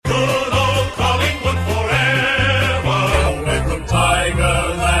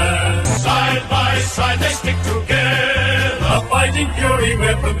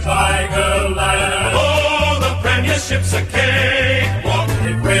ship's a cakewalk.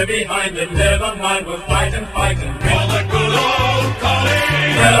 If we're behind, then never mind, we'll fight and fight and win. For the good old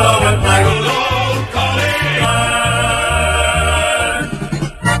Collingwood, yellow and black, good old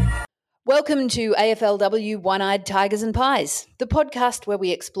Collingwood. Welcome to AFLW One-Eyed Tigers and Pies, the podcast where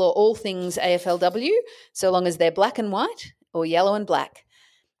we explore all things AFLW, so long as they're black and white or yellow and black.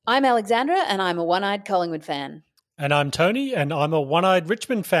 I'm Alexandra, and I'm a one-eyed Collingwood fan. And I'm Tony, and I'm a one-eyed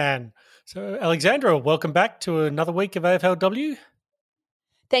Richmond fan. So, Alexandra, welcome back to another week of AFLW.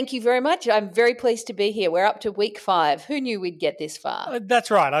 Thank you very much. I'm very pleased to be here. We're up to week 5. Who knew we'd get this far?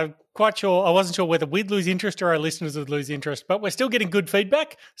 That's right. I'm quite sure. I wasn't sure whether we'd lose interest or our listeners would lose interest, but we're still getting good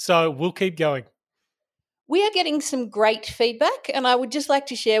feedback, so we'll keep going. We are getting some great feedback, and I would just like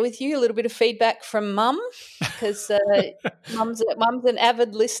to share with you a little bit of feedback from Mum, because Mum's an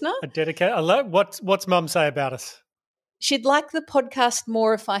avid listener. A dedicated. What's Mum say about us? She'd like the podcast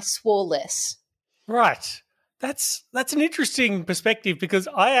more if I swore less. Right. That's an interesting perspective, because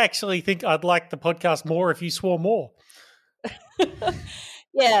I actually think I'd like the podcast more if you swore more.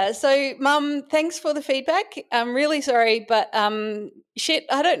 Yeah, so Mum, thanks for the feedback. I'm really sorry, but I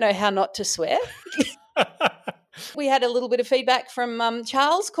don't know how not to swear. We had a little bit of feedback from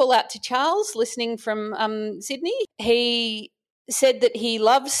Charles. Call out to Charles, listening from Sydney. He said that he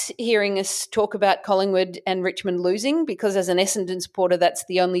loves hearing us talk about Collingwood and Richmond losing, because as an Essendon supporter, that's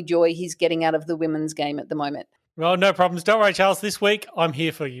the only joy he's getting out of the women's game at the moment. Well, no problems. Don't worry, Charles. This week, I'm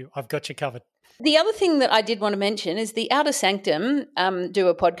here for you. I've got you covered. The other thing that I did want to mention is the Outer Sanctum do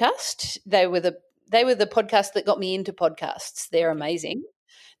a podcast. They were the podcast that got me into podcasts. They're amazing.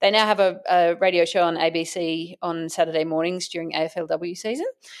 They now have a radio show on ABC on Saturday mornings during AFLW season.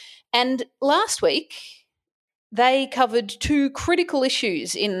 And last week, they covered 2 critical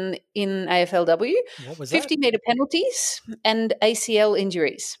issues in AFLW. What was that? 50-metre penalties and ACL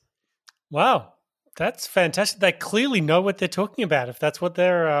injuries. Wow, that's fantastic. They clearly know what they're talking about, if that's what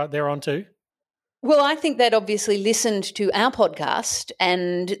they're onto. Well, I think they'd obviously listened to our podcast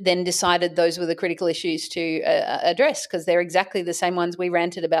and then decided those were the critical issues to address, because they're exactly the same ones we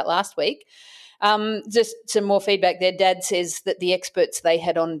ranted about last week. Just some more feedback there. Dad says that the experts they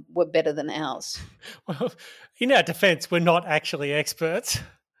had on were better than ours. Well, in our defence, we're not actually experts.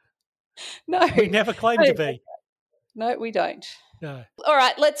 No. We never claimed to be. No, we don't. No. All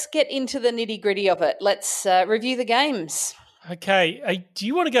right, let's get into the nitty-gritty of it. Let's review the games. Okay. Do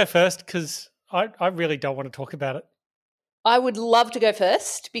you want to go first? Because I really don't want to talk about it. I would love to go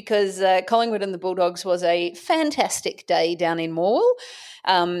first, because Collingwood and the Bulldogs was a fantastic day down in Morwell,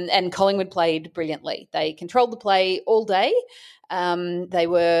 and Collingwood played brilliantly. They controlled the play all day. They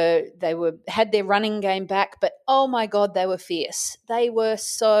had their running game back, but oh my God, they were fierce. They were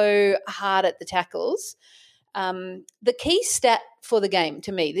so hard at the tackles. The key stat for the game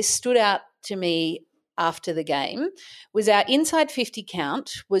to me, this stood out to me after the game, was our inside 50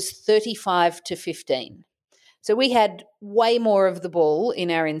 count was 35-15. So we had way more of the ball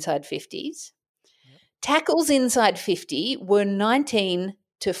in our inside 50s. Yep. Tackles inside 50 were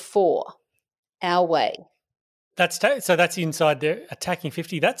 19-4 our way. So that's inside the attacking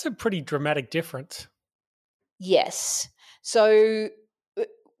 50. That's a pretty dramatic difference. Yes. So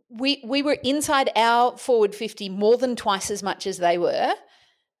we were inside our forward 50 more than twice as much as they were,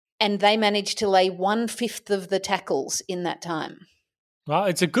 and they managed to lay 1/5 of the tackles in that time. Well,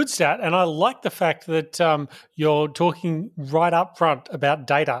 it's a good stat, and I like the fact that you're talking right up front about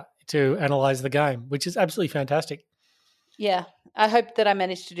data to analyse the game, which is absolutely fantastic. Yeah, I hope that I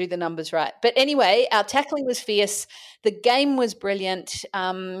managed to do the numbers right. But anyway, our tackling was fierce. The game was brilliant.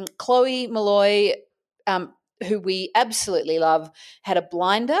 Chloe Molloy, who we absolutely love, had a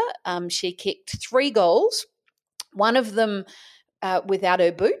blinder. She kicked 3 goals, one of them without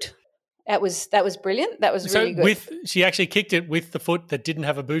her boot. That was brilliant. That was really good. She actually kicked it with the foot that didn't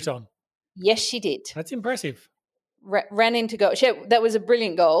have a boot on. Yes, she did. That's impressive. Ran into goal. That was a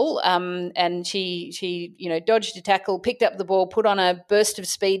brilliant goal. And she dodged a tackle, picked up the ball, put on a burst of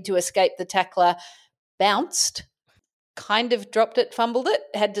speed to escape the tackler, bounced, kind of dropped it, fumbled it,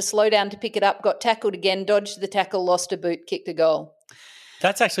 had to slow down to pick it up, got tackled again, dodged the tackle, lost a boot, kicked a goal.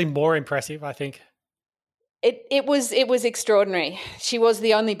 That's actually more impressive, I think. It was extraordinary. She was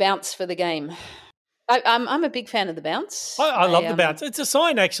the only bounce for the game. I'm a big fan of the bounce. I love the bounce. It's a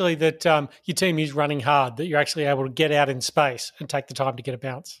sign, actually, that your team is running hard, that you're actually able to get out in space and take the time to get a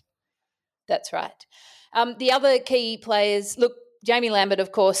bounce. That's right. The other key players, look, Jamie Lambert,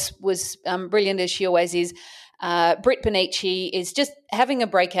 of course, was brilliant, as she always is. Britt Benici is just having a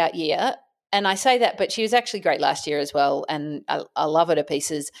breakout year. And I say that, but she was actually great last year as well, and I love her to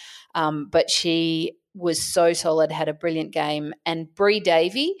pieces. But she was so solid, had a brilliant game. And Bree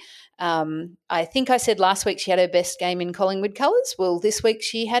Davey, I think I said last week she had her best game in Collingwood colours. Well, this week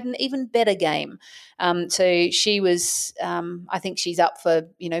she had an even better game. So she was, I think she's up for,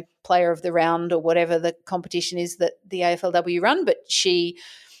 player of the round or whatever the competition is that the AFLW run, but she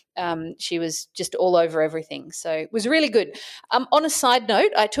was just all over everything. So it was really good. On a side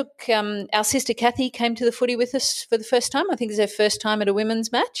note, I took our sister Kathy came to the footy with us for the first time. I think it's her first time at a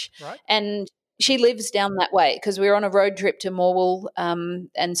women's match. Right. And she lives down that way because we were on a road trip to Morwell,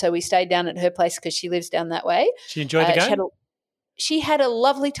 and so we stayed down at her place because she lives down that way. She enjoyed the game? She had a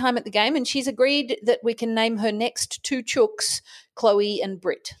lovely time at the game, and she's agreed that we can name her next two chooks Chloe and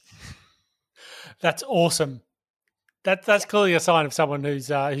Britt. That's awesome. That's clearly a sign of someone who's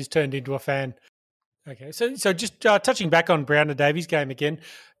turned into a fan. Okay, so just touching back on Browner Davies' game again,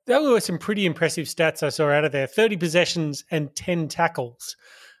 there were some pretty impressive stats I saw out of there. 30 possessions and 10 tackles.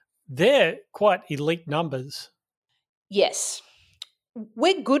 They're quite elite numbers. Yes.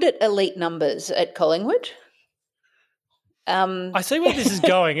 We're good at elite numbers at Collingwood. I see where this is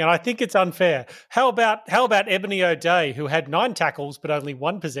going, and I think it's unfair. How about Ebony O'Day, who had 9 tackles but only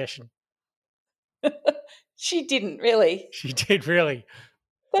 1 possession? She didn't really. She did really.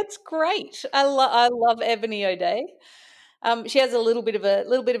 That's great. I love Ebony O'Day. She has a little bit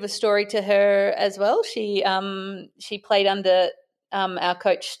of a story to her as well. She played under our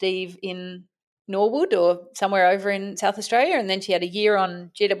coach Steve in Norwood or somewhere over in South Australia, and then she had a year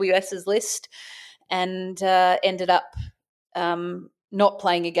on GWS's list and ended up not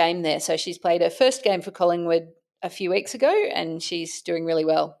playing a game there. So she's played her first game for Collingwood a few weeks ago, and she's doing really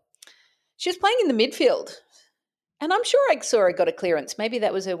well. She was playing in the midfield, and I'm sure I saw her got a clearance. Maybe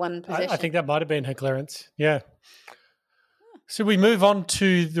that was her one possession. I think that might have been her clearance, yeah. So we move on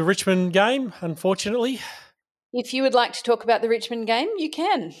to the Richmond game, unfortunately. If you would like to talk about the Richmond game, you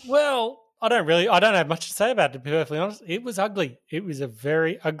can. Well, I don't have much to say about it, to be perfectly honest. It was ugly. It was a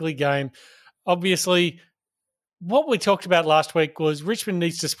very ugly game. Obviously, what we talked about last week was Richmond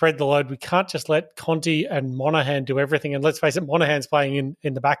needs to spread the load. We can't just let Conti and Monahan do everything. And let's face it, Monahan's playing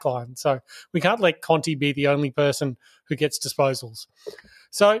in the back line. So we can't let Conti be the only person who gets disposals.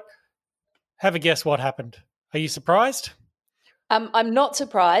 So have a guess what happened. Are you surprised? I'm not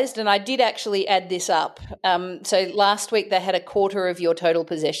surprised, and I did actually add this up. So last week they had a quarter of your total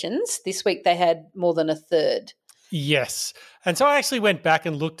possessions. This week they had more than a third. Yes. And so I actually went back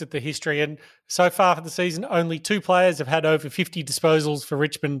and looked at the history, and so far for the season, only 2 players have had over 50 disposals for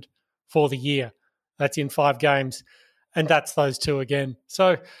Richmond for the year. That's in 5 games, and that's those 2 again.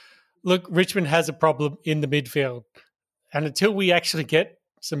 So, look, Richmond has a problem in the midfield, and until we actually get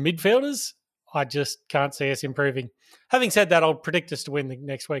some midfielders, I just can't see us improving. Having said that, I'll predict us to win the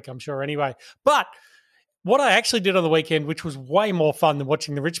next week, I'm sure, anyway. But what I actually did on the weekend, which was way more fun than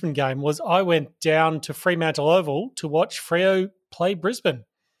watching the Richmond game, was I went down to Fremantle Oval to watch Freo play Brisbane.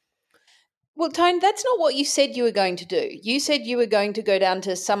 Well, Tone, that's not what you said you were going to do. You said you were going to go down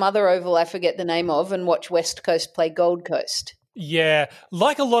to some other oval I forget the name of and watch West Coast play Gold Coast. Yeah,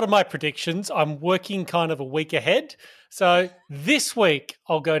 like a lot of my predictions, I'm working kind of a week ahead. So this week,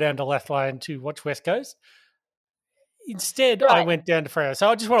 I'll go down to Lathland to watch West Coast. Instead, right. I went down to Freo. So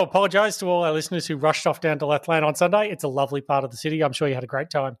I just want to apologise to all our listeners who rushed off down to Lathland on Sunday. It's a lovely part of the city. I'm sure you had a great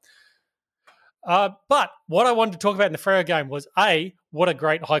time. But what I wanted to talk about in the Freo game was, what a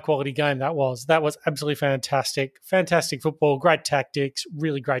great high-quality game that was. That was absolutely fantastic. Fantastic football, great tactics,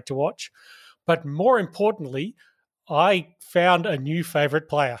 really great to watch. But more importantly, I found a new favourite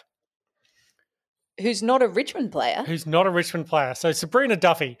player. Who's not a Richmond player? So Sabrina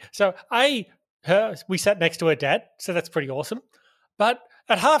Duffy. So we sat next to her dad, so that's pretty awesome. But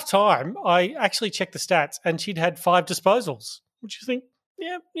at halftime, I actually checked the stats, and she'd had 5 disposals, which you think,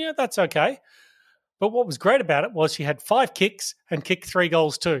 yeah, that's okay. But what was great about it was she had 5 kicks and kicked 3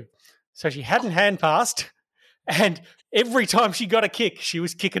 goals too. So she hadn't hand passed, and every time she got a kick, she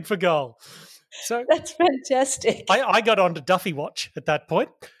was kicking for goal. So that's fantastic. I got on to Duffy watch at that point.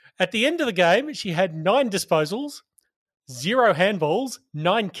 At the end of the game, she had 9 disposals, 0 handballs,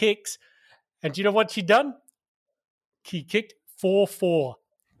 9 kicks. And do you know what she'd done? She kicked 4-4.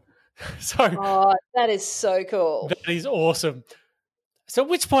 So that is so cool. That is awesome. So at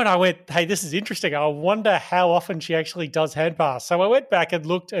which point I went, hey, this is interesting. I wonder how often she actually does hand pass. So I went back and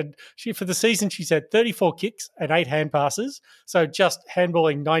looked, and for the season, she's had 34 kicks and 8 hand passes. So just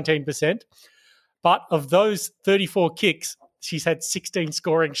handballing 19%. But of those 34 kicks, she's had 16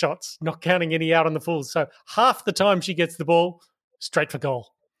 scoring shots, not counting any out on the full. So half the time she gets the ball, straight for goal.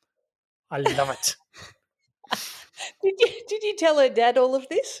 I love it. Did you tell her dad all of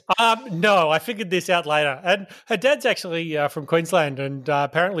this? No, I figured this out later. And her dad's actually from Queensland and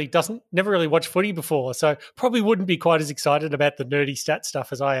apparently never really watched footy before, so probably wouldn't be quite as excited about the nerdy stat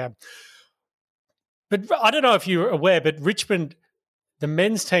stuff as I am. But I don't know if you're aware, but Richmond, the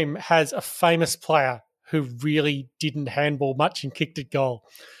men's team, has a famous player who really didn't handball much and kicked at goal.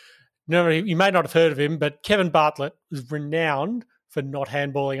 No, you may not have heard of him, but Kevin Bartlett was renowned for not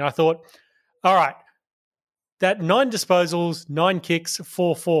handballing. I thought, all right, that 9 disposals, 9 kicks,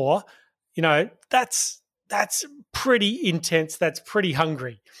 4-4, that's pretty intense. That's pretty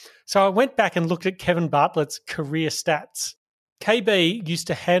hungry. So I went back and looked at Kevin Bartlett's career stats. KB used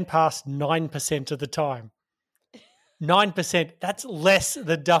to hand pass 9% of the time. 9%, that's less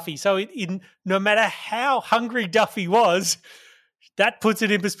than Duffy. So no matter how hungry Duffy was, that puts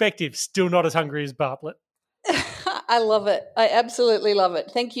it in perspective. Still not as hungry as Bartlett. I love it. I absolutely love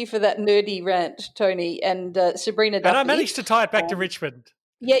it. Thank you for that nerdy rant, Tony, and Sabrina Duffy. And I managed to tie it back to Richmond.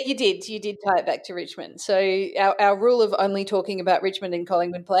 Yeah, you did. You did tie it back to Richmond. So our rule of only talking about Richmond and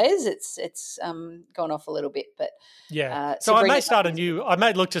Collingwood players, it's gone off a little bit. But yeah, so I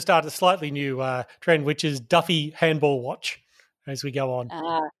may look to start a slightly new trend, which is Duffy handball watch as we go on.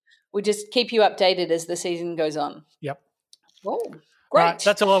 We'll just keep you updated as the season goes on. Yep. Oh, great. Right,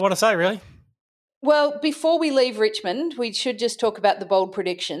 that's all I want to say, really. Well, before we leave Richmond, we should just talk about the bold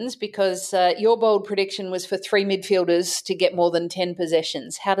predictions because your bold prediction was for 3 midfielders to get more than 10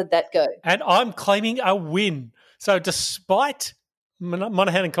 possessions. How did that go? And I'm claiming a win. So despite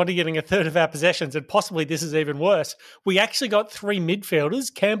Monahan and Conti getting a third of our possessions, and possibly this is even worse, we actually got 3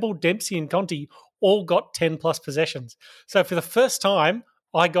 midfielders, Campbell, Dempsey and Conti, all got 10-plus possessions. So for the first time,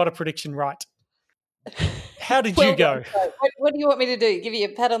 I got a prediction right. How did you go? What do you want me to do? Give you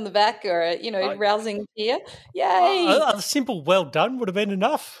a pat on the back or a rousing cheer? Yay! A simple "well done" would have been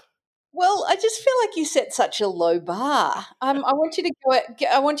enough. Well, I just feel like you set such a low bar. I want you to go.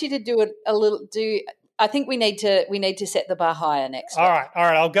 I want you to do it a little. I think we need to set the bar higher next week. All right.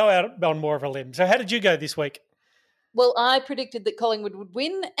 I'll go out on more of a limb. So, how did you go this week? Well, I predicted that Collingwood would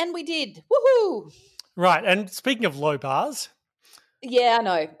win, and we did. Woohoo! Right. And speaking of low bars. Yeah,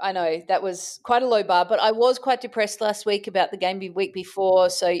 I know. That was quite a low bar, but I was quite depressed last week about the game the week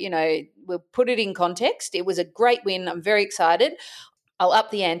before. So, we'll put it in context. It was a great win. I'm very excited. I'll up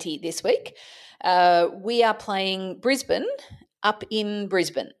the ante this week. We are playing Brisbane up in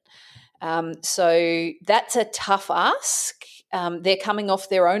Brisbane. So that's a tough ask. They're coming off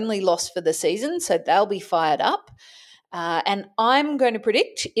their only loss for the season, so they'll be fired up. And I'm going to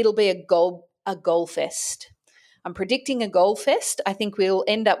predict it'll be a goal fest. I'm predicting a goal fest. I think we'll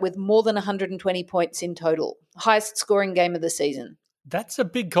end up with more than 120 points in total. Highest scoring game of the season. That's a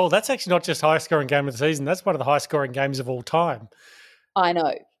big call. That's actually not just highest scoring game of the season. That's one of the highest scoring games of all time. I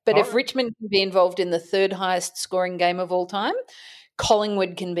know. But if Richmond can be involved in the 3rd highest scoring game of all time,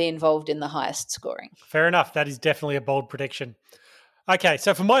 Collingwood can be involved in the highest scoring. Fair enough. That is definitely a bold prediction. Okay,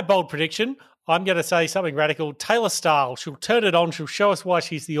 so for my bold prediction, I'm going to say something radical. Taylor Stahl, she'll turn it on. She'll show us why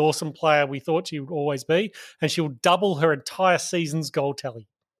she's the awesome player we thought she would always be, and she'll double her entire season's goal tally.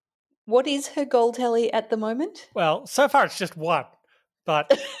 What is her goal tally at the moment? Well, so far it's just 1,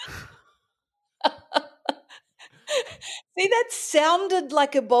 but... See, that sounded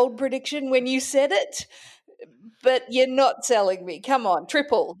like a bold prediction when you said it, but you're not selling me. Come on,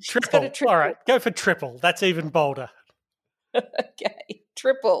 triple. She's got a triple. All right, go for triple. That's even bolder. Okay,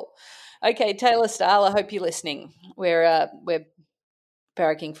 triple. Okay, Taylor Stahl, I hope you're listening. We're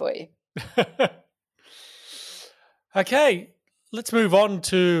barracking for you. Okay, let's move on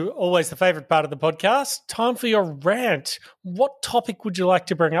to always the favourite part of the podcast. Time for your rant. What topic would you like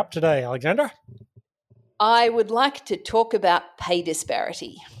to bring up today, Alexandra? I would like to talk about pay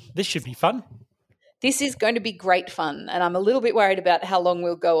disparity. This should be fun. This is going to be great fun, and I'm a little bit worried about how long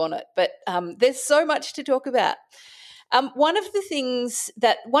we'll go on it, but there's so much to talk about. One of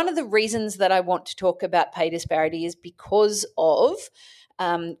the reasons that I want to talk about pay disparity is because of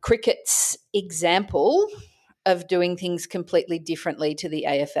cricket's example of doing things completely differently to the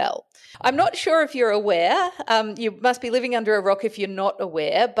AFL. I'm not sure if you're aware. You must be living under a rock if you're not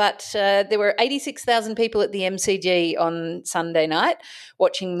aware, but there were 86,000 people at the MCG on Sunday night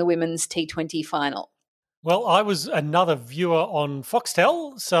watching the women's T20 final. Well, I was another viewer on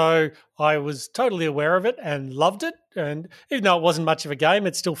Foxtel, so I was totally aware of it and loved it. And even though it wasn't much of a game,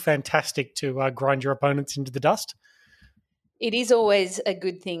 it's still fantastic to grind your opponents into the dust. It is always a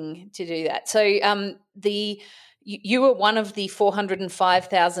good thing to do that. So the You were one of the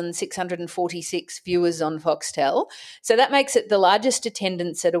 405,646 viewers on Foxtel. So that makes it the largest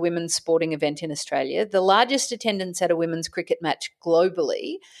attendance at a women's sporting event in Australia, the largest attendance at a women's cricket match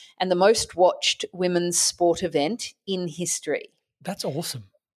globally, and the most watched women's sport event in history. That's awesome.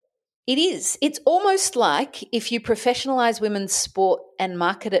 It is. It's almost like if you professionalise women's sport and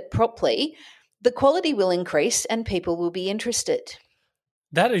market it properly, the quality will increase and people will be interested.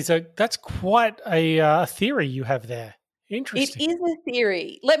 That's quite a theory you have there. Interesting. It is a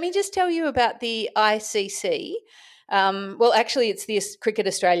theory. Let me just tell you about the ICC. Well, actually, it's the Cricket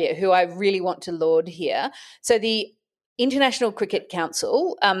Australia who I really want to laud here. So the International Cricket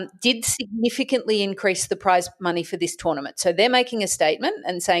Council did significantly increase the prize money for this tournament. So they're making a statement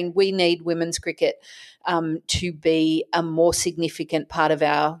and saying we need women's cricket to be a more significant part of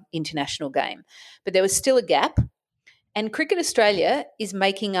our international game. But there was still a gap. And Cricket Australia is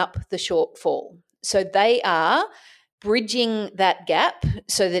making up the shortfall. So they are bridging that gap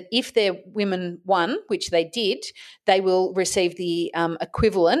so that if their women won, which they did, they will receive the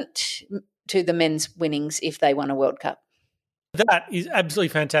equivalent to the men's winnings if they won a World Cup. That is absolutely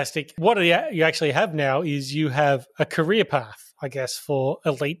fantastic. What you actually have now is you have a career path, I guess, for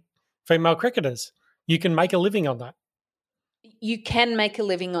elite female cricketers. You can make a living on that. You can make a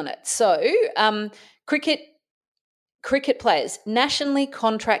living on it. So cricket players, nationally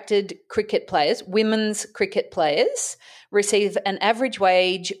contracted cricket players, women's cricket players, receive an average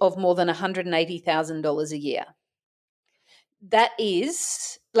wage of more than $180,000 a year. That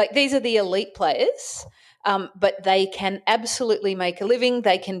is, like, these are the elite players, but they can absolutely make a living.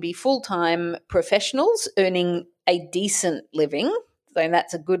 They can be full-time professionals earning a decent living, so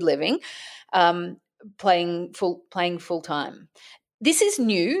that's a good living, playing full-time. This is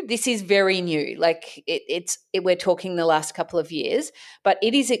new. This is very new. Like we're talking the last couple of years, but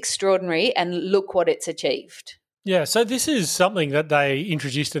it is extraordinary. And look what it's achieved. Yeah. So this is something that they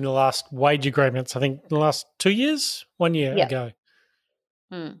introduced in the last wage agreements. I think the last 2 years, 1 year ago.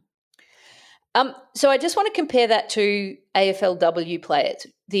 So I just want to compare that to AFLW players.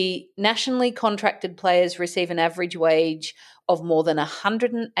 The nationally contracted players receive an average wage of more than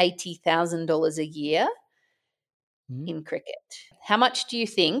 $180,000 a year in cricket. How much do you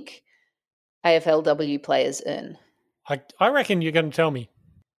think AFLW players earn? I reckon you're going to tell me.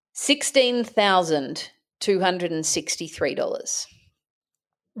 $16,263.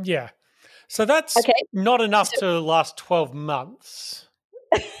 Yeah. So that's not enough to last 12 months.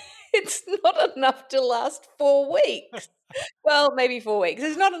 It's not enough to last 4 weeks. Well, maybe 4 weeks.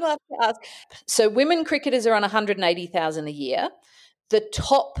 It's not enough to ask. So women cricketers are on $180,000 a year. The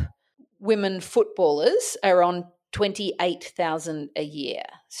top women footballers are on $28,000 a year.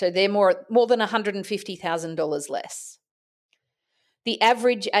 So they're more than $150,000 less. The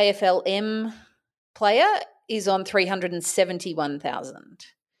average AFLM player is on $371,000.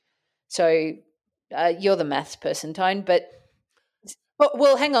 So you're the maths person, Tone, but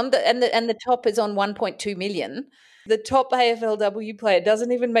well, hang on, and the top is on 1.2 million. The top AFLW player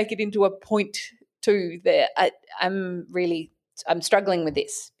doesn't even make it into a 0.2 there. I'm struggling with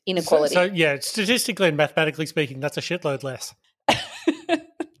this inequality. So yeah, statistically and mathematically speaking, that's a shitload less.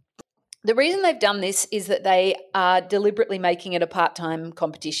 The reason they've done this is that they are deliberately making it a part-time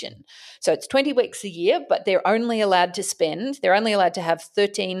competition. So it's 20 weeks a year, but they're only allowed to have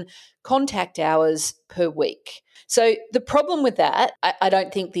 13 contact hours per week. So the problem with that, I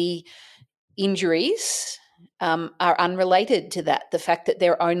don't think the injuries are unrelated to that. The fact that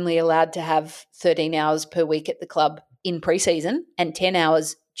they're only allowed to have 13 hours per week at the club in pre-season and 10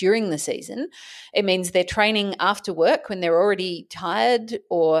 hours during the season, it means they're training after work when they're already tired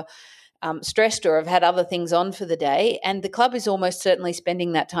or stressed or have had other things on for the day. And the club is almost certainly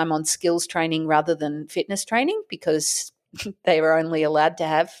spending that time on skills training rather than fitness training because they were only allowed to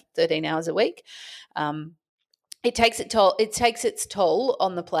have 13 hours a week. It takes its toll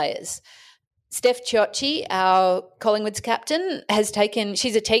on the players. Steph Chiocci, our Collingwood's captain,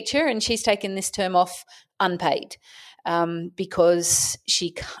 she's a teacher and she's taken this term off unpaid because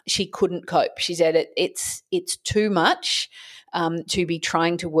she couldn't cope. She said it's too much to be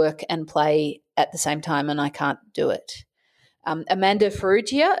trying to work and play at the same time, and I can't do it. Amanda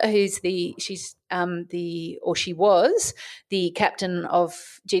Ferrugia, she was the captain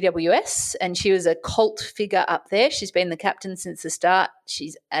of GWS, and she was a cult figure up there. She's been the captain since the start.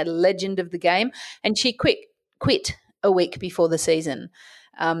 She's a legend of the game, and she quit a week before the season,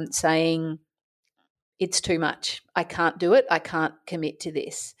 saying, it's too much. I can't do it. I can't commit to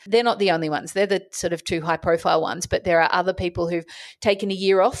this. They're not the only ones. They're the sort of 2 high-profile ones, but there are other people who've taken a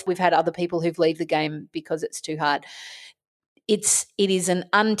year off. We've had other people who've leave the game because it's too hard. It is an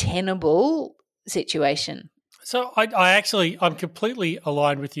untenable situation. So I'm completely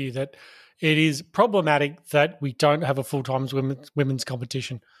aligned with you that it is problematic that we don't have a full-time women's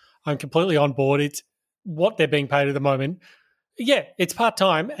competition. I'm completely on board. It's what they're being paid at the moment. Yeah, it's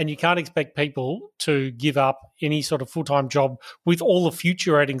part-time, and you can't expect people to give up any sort of full-time job with all the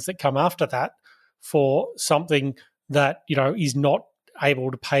future ratings that come after that for something that, is not able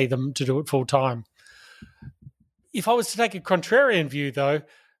to pay them to do it full-time. If I was to take a contrarian view, though,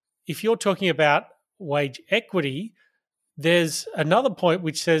 if you're talking about wage equity, there's another point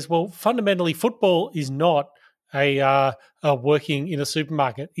which says, well, fundamentally, football is not a working in a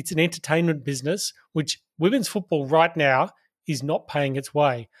supermarket. It's an entertainment business, which women's football right now is not paying its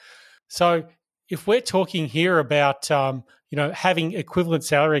way. So if we're talking here about, having equivalent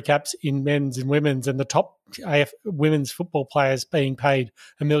salary caps in men's and women's and the top women's football players being paid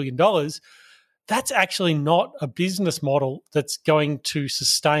 $1 million, that's actually not a business model that's going to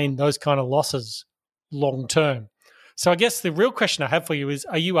sustain those kind of losses long term. So I guess the real question I have for you is,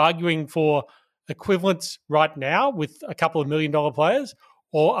 are you arguing for equivalence right now with a couple of $1 million players,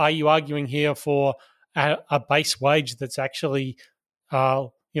 or are you arguing here for a base wage that's actually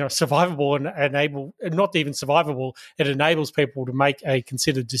survivable and not even survivable, it enables people to make a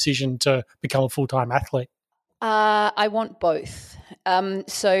considered decision to become a full-time athlete? I want both.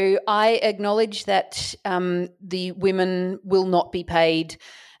 So I acknowledge that the women will not be paid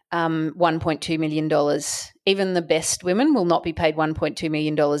 $1.2 million. Even the best women will not be paid $1.2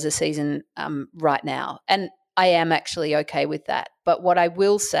 million a season right now. And I am actually okay with that. But what I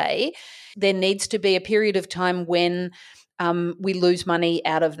will say, there needs to be a period of time when we lose money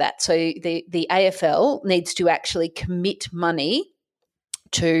out of that. So the AFL needs to actually commit money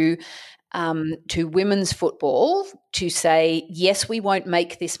to women's football to say, yes, we won't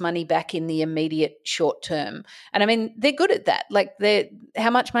make this money back in the immediate short term. And I mean, they're good at that. Like,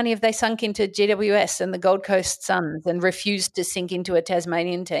 how much money have they sunk into GWS and the Gold Coast Suns and refused to sink into a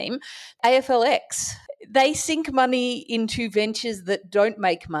Tasmanian team? AFLX, they sink money into ventures that don't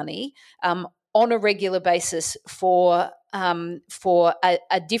make money on a regular basis for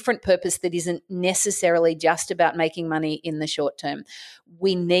a different purpose that isn't necessarily just about making money in the short term.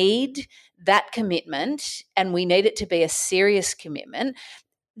 We need that commitment, and we need it to be a serious commitment.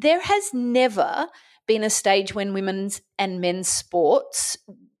 There has never been a stage when women's and men's sports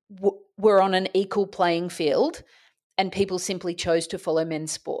were on an equal playing field and people simply chose to follow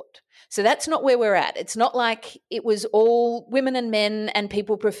men's sport. So that's not where we're at. It's not like it was all women and men and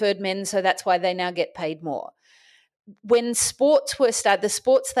people preferred men, so that's why they now get paid more. When sports were the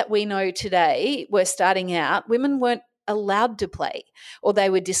sports that we know today were starting out, women weren't allowed to play, or they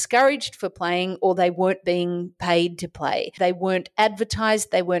were discouraged for playing, or they weren't being paid to play. They weren't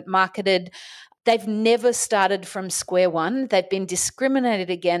advertised, they weren't marketed. They've never started from square one. They've been discriminated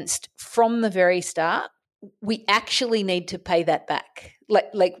against from the very start. We actually need to pay that back.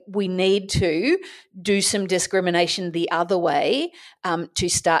 Like we need to do some discrimination the other way to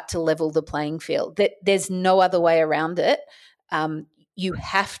start to level the playing field. There's no other way around it. You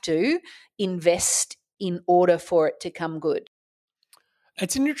have to invest in order for it to come good.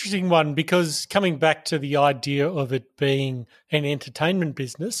 It's an interesting one because coming back to the idea of it being an entertainment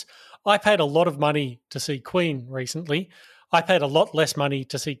business, I paid a lot of money to see Queen recently. I paid a lot less money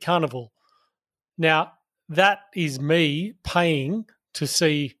to see Carnival. Now, that is me paying to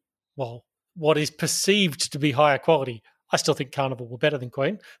see, well, what is perceived to be higher quality. I still think Carnival were better than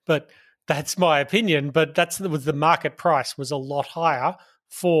Queen, but that's my opinion. But the market price was a lot higher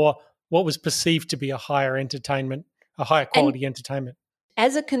for what was perceived to be a higher entertainment, a higher quality entertainment.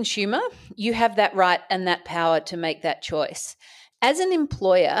 As a consumer, you have that right and that power to make that choice. As an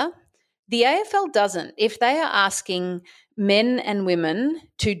employer, the AFL doesn't. If they are asking men and women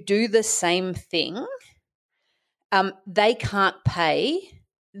to do the same thing, they can't pay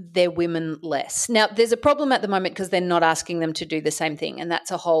their women less. Now, there's a problem at the moment because they're not asking them to do the same thing, and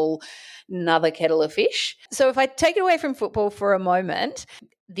that's a whole another kettle of fish. So if I take it away from football for a moment,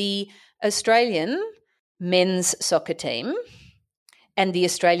 the Australian men's soccer team and the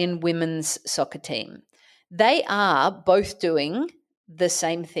Australian women's soccer team, they are both doing the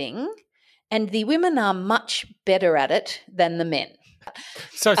same thing, and the women are much better at it than the men.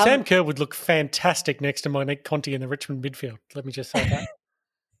 So Sam Kerr would look fantastic next to Monique Conti in the Richmond midfield. Let me just say that.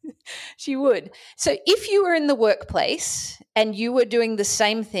 She would. So if you were in the workplace and you were doing the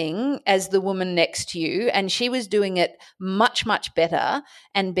same thing as the woman next to you and she was doing it much, much better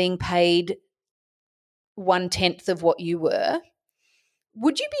and being paid 1/10 of what you were,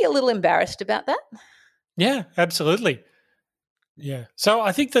 would you be a little embarrassed about that? Yeah, absolutely. Yeah. So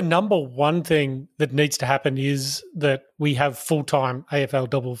I think the number one thing that needs to happen is that we have full-time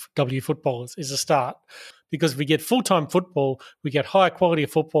AFLW footballers is a start, because we get full-time football, we get higher quality of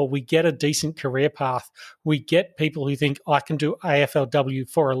football, we get a decent career path, we get people who think I can do AFLW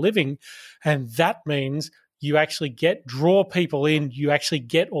for a living, and that means you actually draw people in, you actually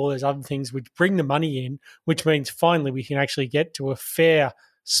get all those other things which bring the money in, which means finally we can actually get to a fair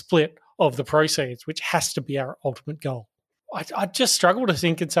split of the proceeds, which has to be our ultimate goal. I just struggle to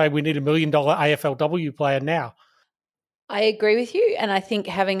think and say we need $1 million AFLW player now. I agree with you, and I think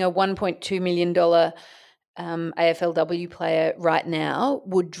having a $1.2 million AFLW player right now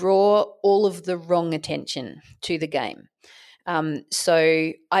would draw all of the wrong attention to the game.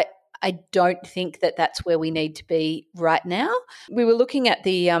 So I don't think that that's where we need to be right now. We were looking at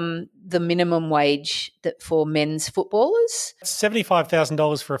the minimum wage for men's footballers.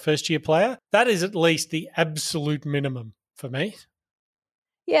 $75,000 for a first-year player. That is at least the absolute minimum for me.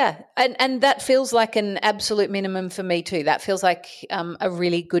 Yeah, and that feels like an absolute minimum for me too. That feels like a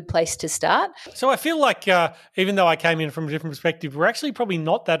really good place to start. So I feel like even though I came in from a different perspective, we're actually probably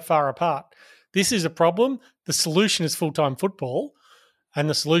not that far apart. This is a problem. The solution is full-time football, and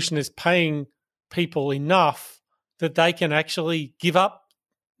the solution is paying people enough that they can actually give up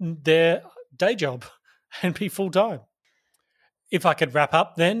their day job and be full-time. If I could wrap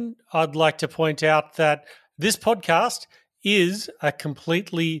up then, I'd like to point out that this podcast is a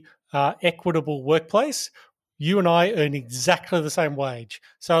completely equitable workplace. You and I earn exactly the same wage.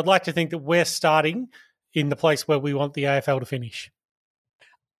 So I'd like to think that we're starting in the place where we want the AFL to finish.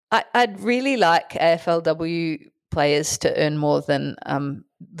 I'd really like AFLW players to earn more than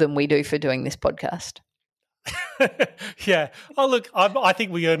we do for doing this podcast. Yeah. Oh, look, I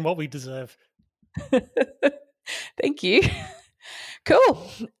think we earn what we deserve. Thank you. Cool.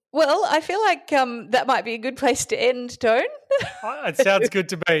 Well, I feel like that might be a good place to end, Tone. It sounds good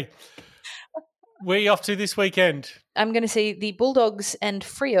to me. Where are you off to this weekend? I'm going to see the Bulldogs and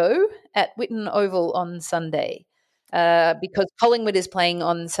Freo at Whitten Oval on Sunday because Collingwood is playing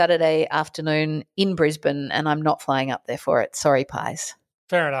on Saturday afternoon in Brisbane and I'm not flying up there for it. Sorry, pies.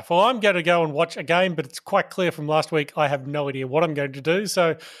 Fair enough. Well, I'm going to go and watch a game, but it's quite clear from last week I have no idea what I'm going to do,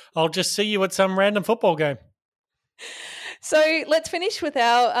 so I'll just see you at some random football game. So let's finish with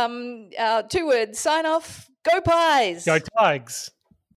our 2-word sign-off. Go Pies! Go Tigers!